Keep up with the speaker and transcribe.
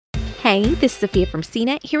Hey, this is Sophia from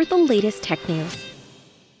CNET here with the latest tech news.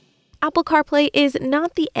 Apple CarPlay is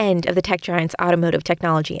not the end of the tech giant's automotive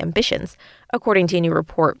technology ambitions, according to a new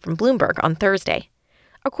report from Bloomberg on Thursday.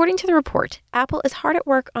 According to the report, Apple is hard at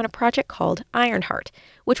work on a project called IronHeart,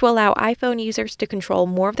 which will allow iPhone users to control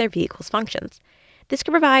more of their vehicle's functions. This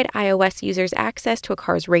could provide iOS users access to a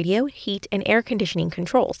car's radio, heat, and air conditioning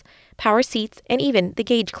controls, power seats, and even the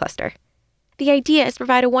gauge cluster. The idea is to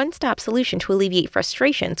provide a one-stop solution to alleviate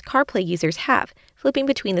frustrations CarPlay users have flipping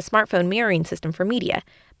between the smartphone mirroring system for media,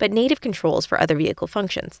 but native controls for other vehicle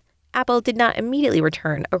functions. Apple did not immediately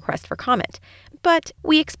return a request for comment, but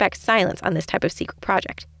we expect silence on this type of secret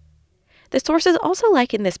project. The sources also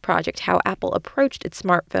liken this project how Apple approached its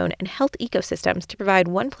smartphone and health ecosystems to provide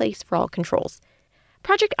one place for all controls.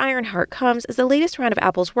 Project IronHeart comes as the latest round of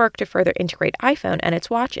Apple's work to further integrate iPhone and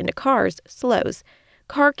its watch into cars slows.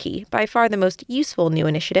 Car Key, by far the most useful new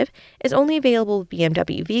initiative, is only available with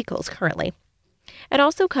BMW vehicles currently. It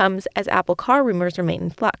also comes as Apple Car rumors remain in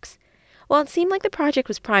flux. While it seemed like the project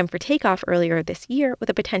was primed for takeoff earlier this year with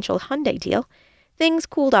a potential Hyundai deal, things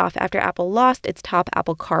cooled off after Apple lost its top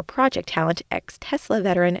Apple Car project talent, ex-Tesla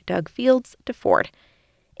veteran Doug Fields, to Ford.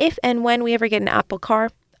 If and when we ever get an Apple Car,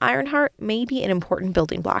 IronHeart may be an important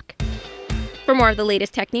building block. For more of the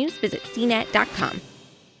latest tech news, visit cnet.com.